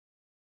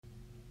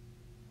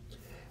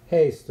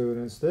Hey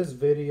students, this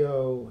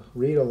video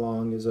read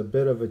along is a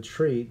bit of a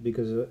treat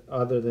because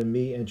other than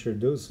me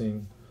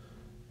introducing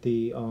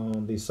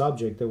the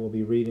subject that we'll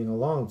be reading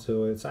along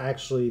to, it's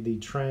actually the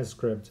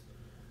transcript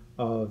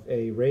of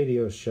a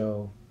radio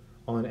show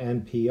on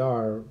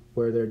NPR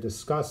where they're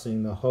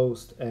discussing, the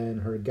host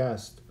and her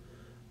guest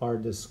are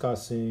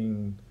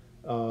discussing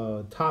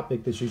a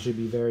topic that you should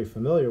be very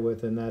familiar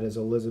with, and that is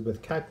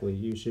Elizabeth Keckley.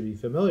 You should be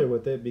familiar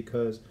with it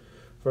because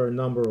for a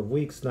number of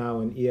weeks now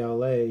in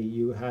ELA,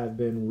 you have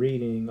been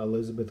reading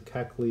Elizabeth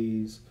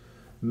Keckley's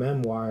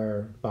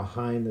memoir,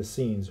 Behind the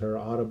Scenes, her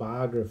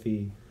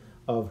autobiography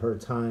of her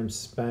time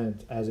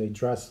spent as a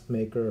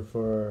dressmaker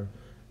for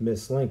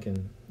Miss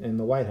Lincoln in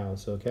the White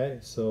House, okay?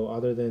 So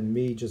other than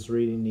me just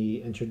reading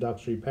the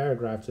introductory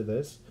paragraph to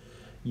this,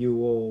 we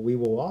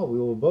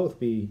will both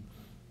be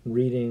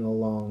reading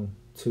along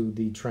to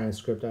the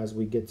transcript as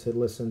we get to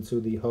listen to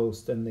the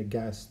host and the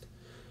guest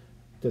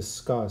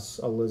discuss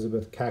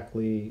Elizabeth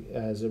Keckley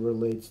as it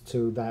relates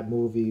to that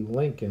movie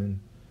Lincoln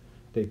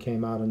that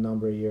came out a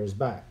number of years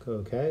back,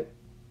 okay?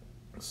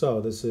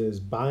 So this is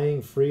Buying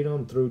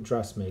Freedom Through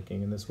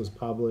Dressmaking, and this was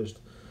published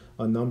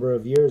a number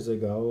of years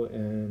ago,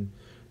 and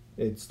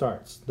it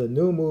starts. The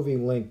new movie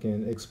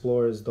Lincoln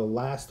explores the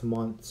last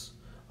months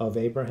of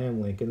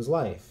Abraham Lincoln's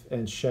life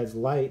and sheds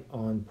light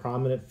on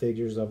prominent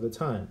figures of the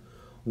time.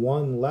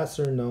 One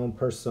lesser-known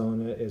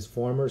persona is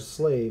former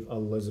slave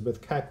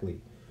Elizabeth Keckley.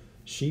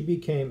 She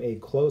became a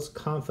close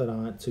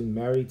confidant to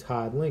Mary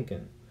Todd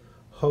Lincoln.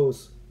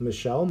 Host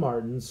Michel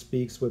Martin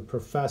speaks with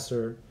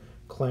Professor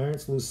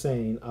Clarence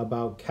Lusane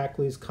about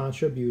Keckley's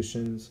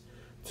contributions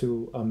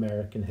to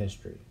American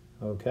history.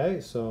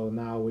 Okay, so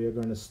now we are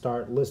going to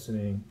start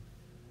listening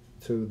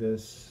to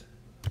this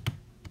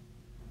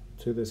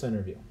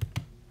interview.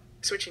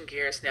 Switching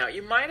gears now,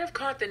 you might have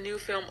caught the new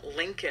film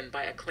Lincoln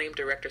by acclaimed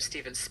director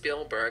Steven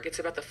Spielberg. It's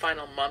about the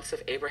final months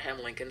of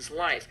Abraham Lincoln's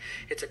life.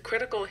 It's a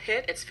critical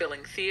hit, it's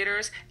filling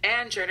theaters,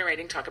 and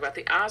generating talk about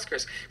the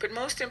Oscars. But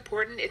most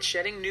important, it's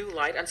shedding new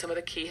light on some of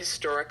the key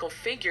historical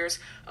figures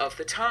of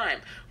the time.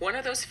 One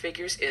of those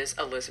figures is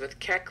Elizabeth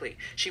Keckley.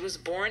 She was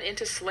born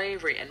into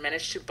slavery and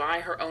managed to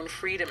buy her own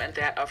freedom and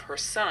that of her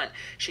son.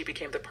 She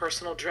became the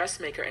personal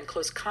dressmaker and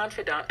close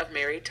confidant of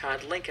Mary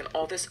Todd Lincoln,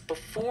 all this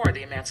before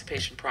the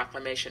Emancipation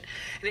Proclamation.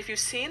 And if you've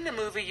seen the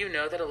movie, you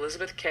know that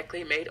Elizabeth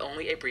Keckley made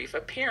only a brief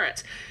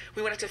appearance.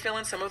 We wanted to fill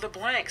in some of the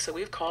blanks, so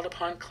we've called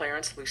upon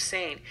Clarence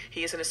Lusane.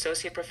 He is an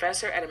associate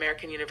professor at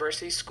American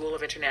University School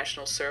of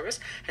International Service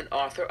and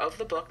author of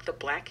the book, The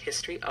Black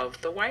History of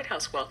the White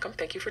House. Welcome.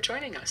 Thank you for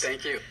joining us.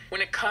 Thank you.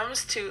 When it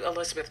comes to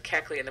Elizabeth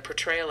Keckley and the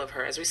portrayal of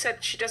her, as we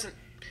said, she doesn't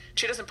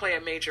play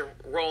a major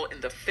role in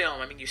the film.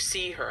 I mean, you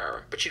see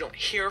her, but you don't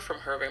hear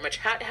from her very much.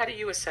 How do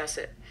you assess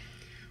it?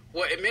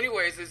 Well, in many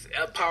ways, it's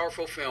a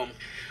powerful film.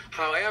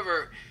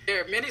 However,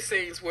 there are many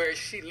scenes where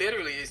she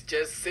literally is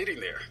just sitting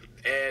there.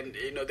 And,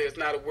 there's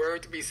not a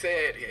word to be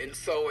said. And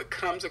so it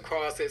comes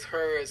across as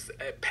her as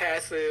a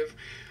passive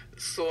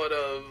sort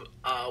of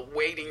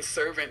waiting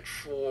servant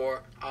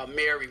for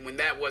Mary, when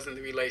that wasn't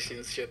the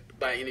relationship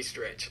by any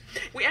stretch.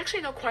 We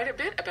actually know quite a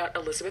bit about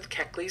Elizabeth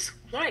Keckley's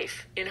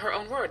life, in her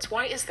own words.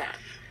 Why is that?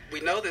 We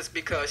know this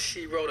because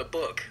she wrote a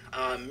book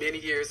many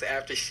years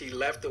after she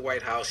left the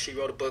White House. She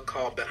wrote a book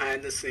called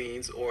Behind the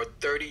Scenes, or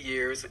 30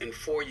 Years and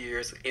 4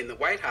 Years in the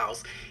White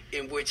House,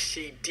 in which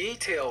she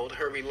detailed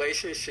her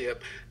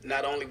relationship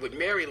not only with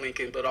Mary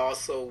Lincoln, but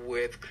also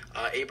with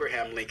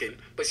Abraham Lincoln.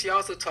 But she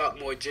also talked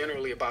more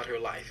generally about her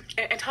life.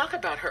 And talk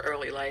about her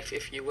early life,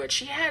 if you would.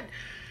 She had,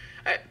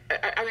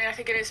 I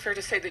think it is fair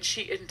to say that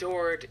she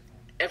endured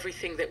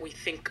everything that we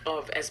think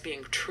of as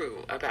being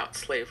true about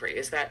slavery.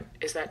 Is that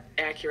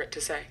accurate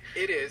to say?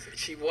 It is.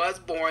 She was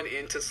born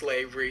into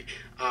slavery,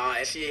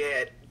 and she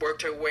had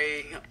worked her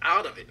way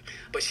out of it.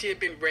 But she had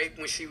been raped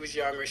when she was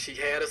younger. She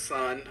had a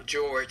son,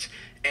 George,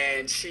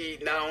 and she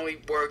not only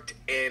worked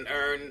and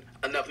earned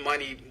enough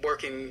money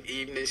working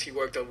evenings, she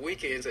worked on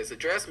weekends as a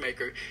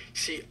dressmaker.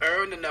 She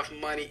earned enough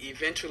money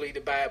eventually to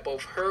buy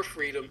both her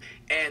freedom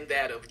and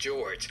that of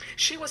George.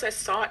 She was a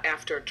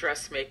sought-after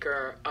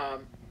dressmaker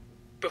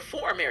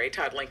before Mary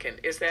Todd Lincoln.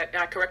 Is that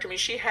not correct? I mean,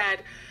 she had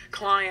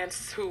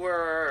clients who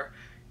were,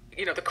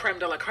 the creme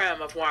de la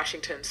creme of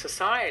Washington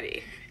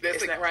society.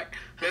 Isn't that right?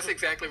 That's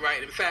exactly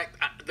right. In fact,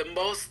 the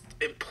most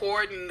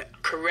important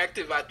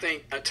corrective, I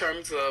think, in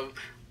terms of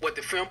what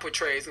the film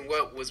portrays and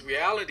what was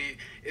reality,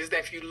 is that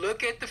if you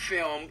look at the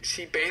film,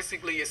 she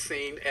basically is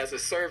seen as a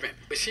servant.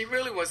 But she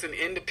really was an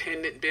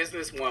independent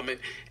businesswoman,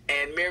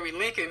 and Mary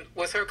Lincoln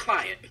was her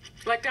client.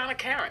 Like Donna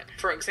Karan,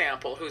 for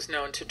example, who's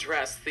known to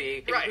dress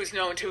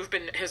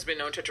has been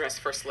known to dress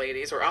first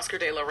ladies, or Oscar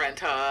de la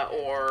Renta,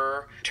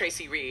 or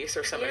Tracy Reese,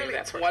 or somebody of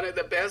that sort. One of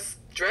the best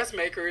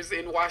dressmakers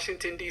in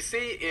Washington,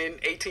 D.C. in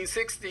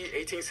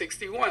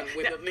 1861,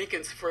 when the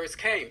Lincolns first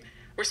came.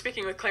 We're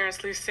speaking with Clarence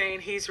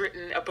Lusane. He's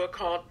written a book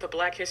called The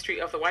Black History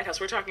of the White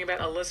House. We're talking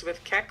about Elizabeth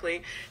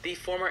Keckley, the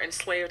former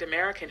enslaved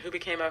American who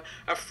became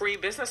a free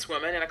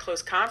businesswoman and a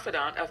close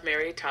confidant of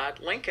Mary Todd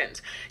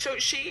Lincoln's. So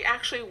she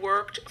actually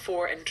worked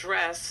for and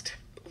dressed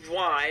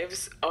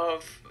wives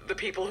of the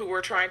people who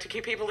were trying to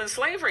keep people in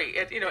slavery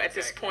at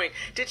this point.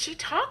 Did she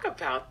talk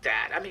about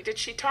that? I mean, did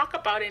she talk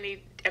about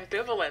any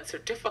ambivalence or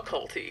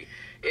difficulty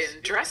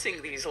in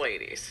dressing these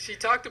ladies? She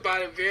talked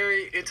about it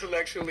very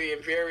intellectually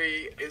and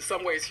very, in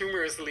some ways,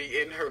 humorously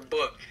in her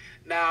book.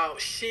 Now,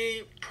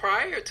 she,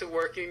 prior to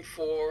working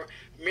for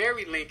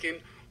Mary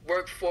Lincoln,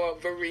 worked for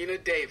Varina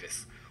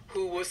Davis,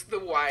 who was the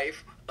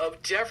wife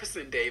of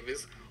Jefferson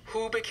Davis,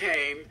 who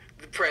became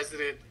the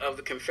president of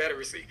the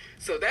Confederacy.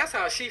 So that's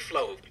how she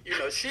flowed.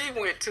 She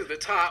went to the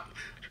top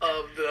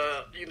of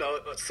the,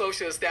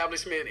 social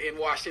establishment in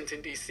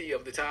Washington, D.C.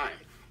 of the time.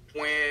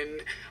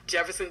 When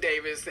Jefferson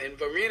Davis and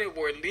Varina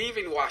were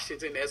leaving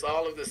Washington, as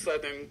all of the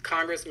Southern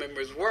Congress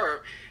members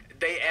were,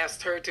 they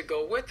asked her to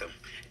go with them,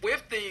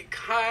 with the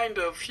kind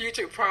of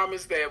future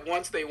promise that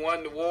once they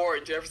won the war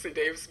and Jefferson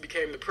Davis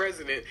became the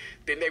president,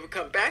 then they would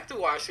come back to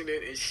Washington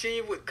and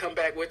she would come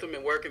back with them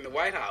and work in the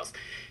White House.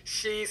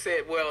 She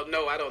said, well,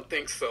 no, I don't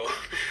think so.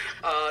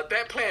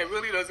 That plan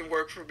really doesn't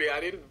work for me. I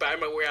didn't buy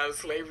my way out of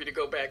slavery to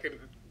go back and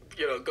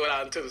go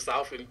out into the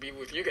South and be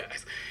with you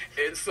guys.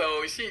 And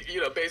so she,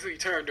 basically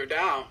turned her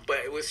down. But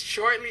it was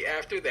shortly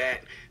after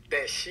that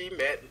she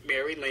met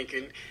Mary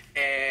Lincoln,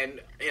 and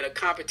in a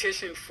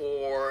competition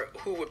for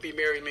who would be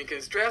Mary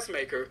Lincoln's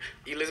dressmaker,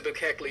 Elizabeth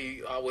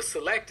Keckley was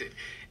selected.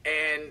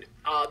 And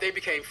they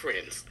became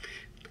friends,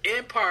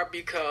 in part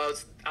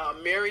because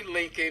Mary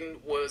Lincoln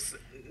was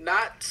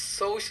not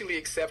socially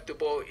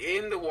acceptable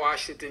in the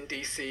Washington,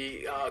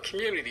 D.C.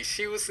 Community.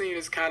 She was seen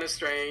as kind of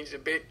strange, a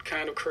bit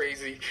kind of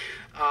crazy,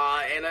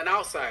 and an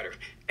outsider.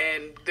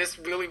 And this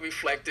really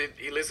reflected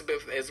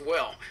Elizabeth as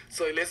well.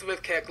 So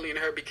Elizabeth Keckley and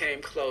her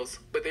became close,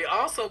 but they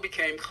also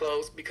became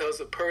close because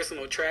of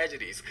personal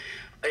tragedies.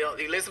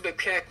 Elizabeth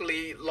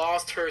Keckley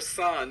lost her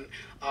son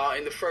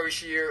in the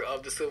first year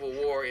of the Civil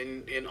War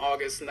in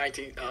August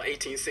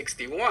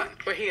 1861.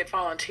 But he had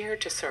volunteered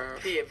to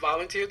serve. He had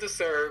volunteered to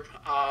serve.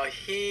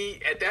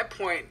 At that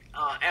point,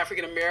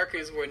 African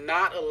Americans were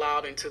not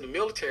allowed into the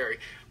military,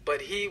 but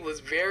he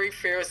was very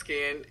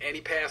fair-skinned and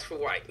he passed for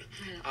white.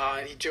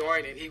 And he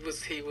joined, and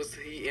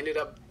he ended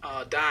up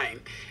dying.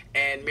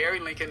 And Mary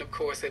Lincoln, of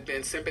course, had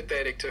been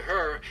sympathetic to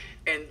her.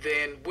 And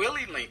then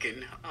Willie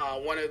Lincoln,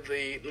 one of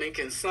the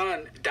Lincoln's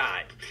sons,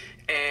 died.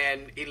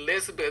 And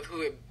Elizabeth,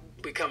 who had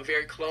become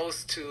very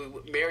close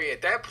to Mary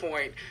at that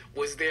point,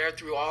 was there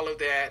through all of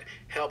that,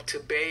 helped to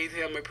bathe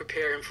him and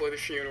prepare him for the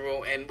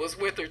funeral, and was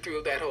with her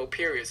through that whole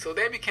period. So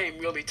they became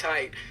really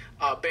tight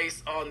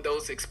based on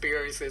those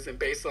experiences and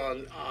based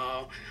on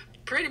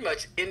pretty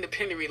much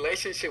independent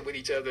relationship with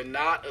each other,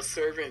 not a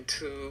servant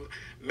to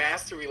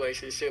master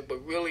relationship,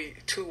 but really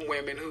two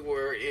women who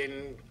were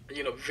in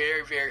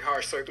very, very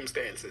harsh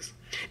circumstances.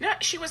 Now,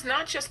 she was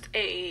not just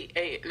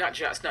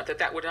not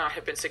that would not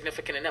have been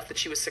significant enough that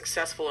she was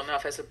successful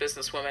enough as a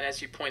businesswoman,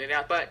 as you pointed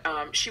out, but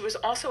she was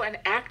also an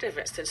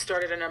activist and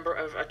started a number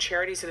of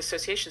charities and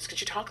associations.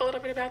 Could you talk a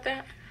little bit about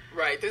that?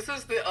 Right. This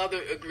is the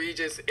other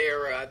egregious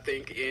error, I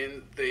think,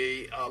 in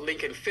the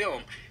Lincoln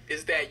film,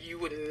 is that you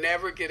would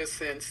never get a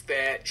sense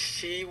that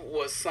she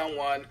was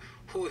someone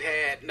who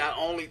had not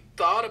only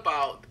thought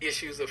about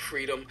issues of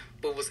freedom,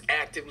 but was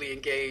actively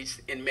engaged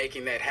in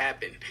making that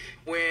happen.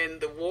 When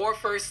the war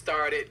first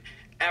started,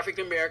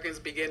 African Americans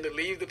began to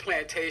leave the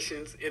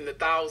plantations in the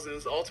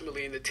thousands,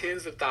 ultimately in the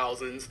tens of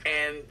thousands,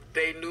 and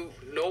they knew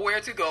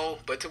nowhere to go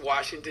but to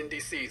Washington,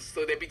 D.C.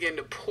 So they began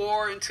to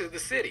pour into the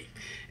city.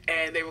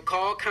 And they were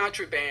called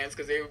contrabands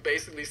because they were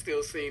basically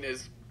still seen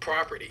as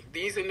property.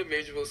 These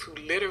individuals who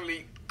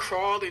literally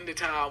crawled into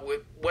town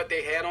with what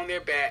they had on their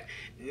back,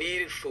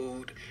 needed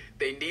food,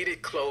 they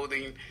needed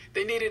clothing,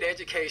 they needed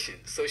education.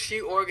 So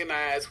she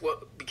organized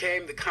what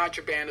became the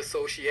Contraband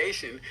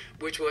Association,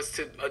 which was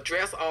to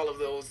address all of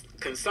those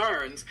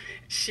concerns.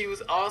 She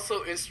was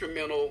also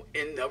instrumental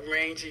in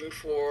arranging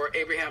for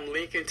Abraham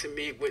Lincoln to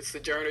meet with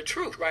Sojourner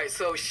Truth, right?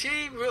 So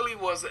she really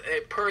was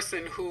a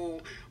person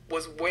who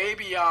was way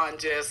beyond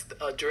just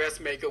a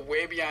dressmaker,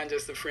 way beyond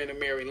just a friend of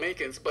Mary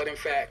Lincoln's, but in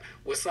fact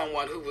was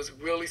someone who was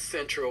really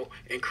central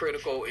and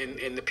critical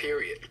in the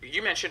period.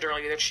 You mentioned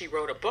earlier that she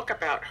wrote a book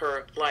about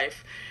her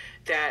life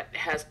that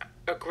has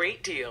a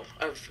great deal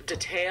of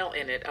detail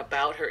in it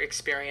about her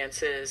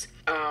experiences.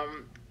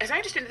 As I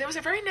understand it, there was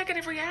a very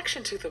negative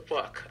reaction to the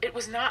book. It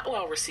was not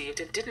well received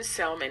and didn't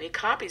sell many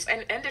copies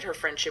and ended her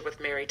friendship with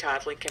Mary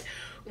Todd Lincoln.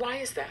 Why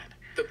is that?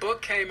 The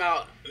book came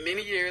out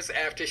many years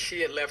after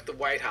she had left the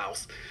White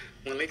House.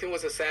 When Lincoln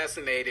was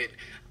assassinated,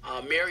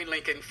 Mary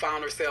Lincoln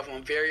found herself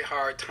on very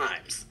hard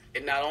times.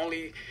 And not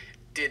only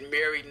did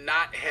Mary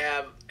not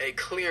have a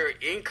clear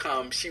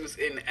income, she was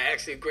in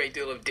actually a great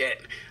deal of debt.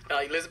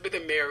 Elizabeth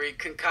and Mary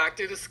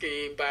concocted a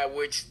scheme by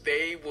which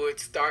they would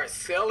start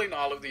selling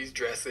all of these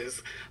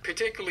dresses,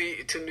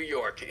 particularly to New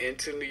York and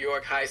to New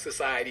York high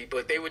society,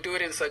 but they would do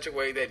it in such a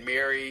way that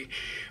Mary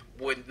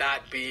would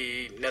not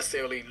be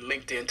necessarily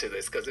linked into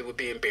this because it would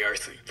be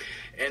embarrassing.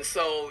 And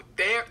so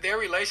their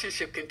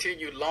relationship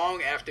continued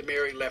long after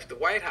Mary left the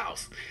White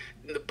House.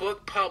 The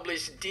book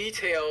published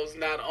details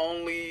not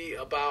only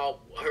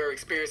about her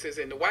experiences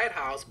in the White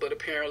House, but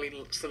apparently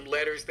some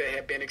letters that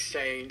had been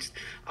exchanged,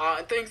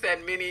 and things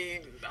that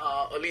many,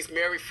 at least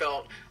Mary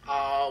felt,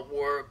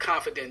 were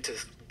confidential,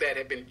 that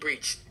had been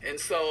breached. And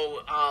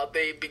so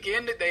they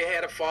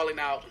had a falling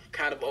out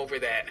kind of over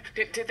that.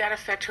 Did that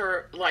affect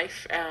her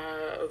life,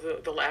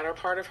 the latter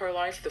part of her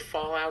life, the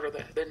fallout or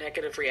the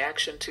negative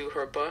reaction to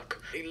her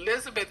book?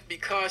 Elizabeth,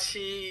 because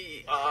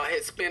she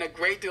had spent a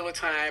great deal of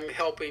time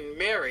helping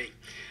Mary,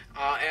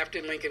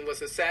 after Lincoln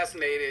was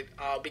assassinated,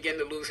 began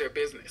to lose her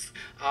business.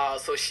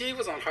 So she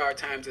was on hard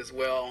times as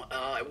well.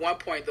 At one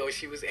point, though,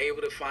 she was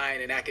able to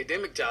find an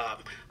academic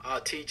job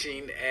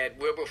teaching at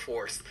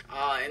Wilberforce.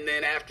 And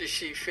then after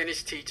she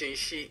finished teaching,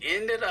 she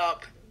ended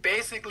up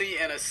basically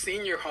in a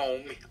senior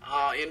home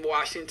in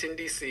Washington,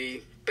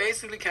 D.C.,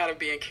 basically kind of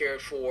being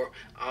cared for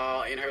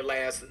in her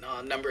last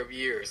number of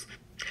years.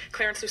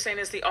 Clarence Lusane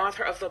is the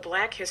author of The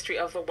Black History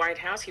of the White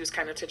House. He was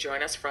kind enough to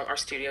join us from our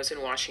studios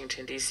in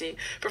Washington, D.C.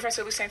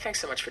 Professor Lusane,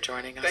 thanks so much for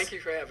joining us. Thank you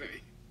for having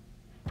me.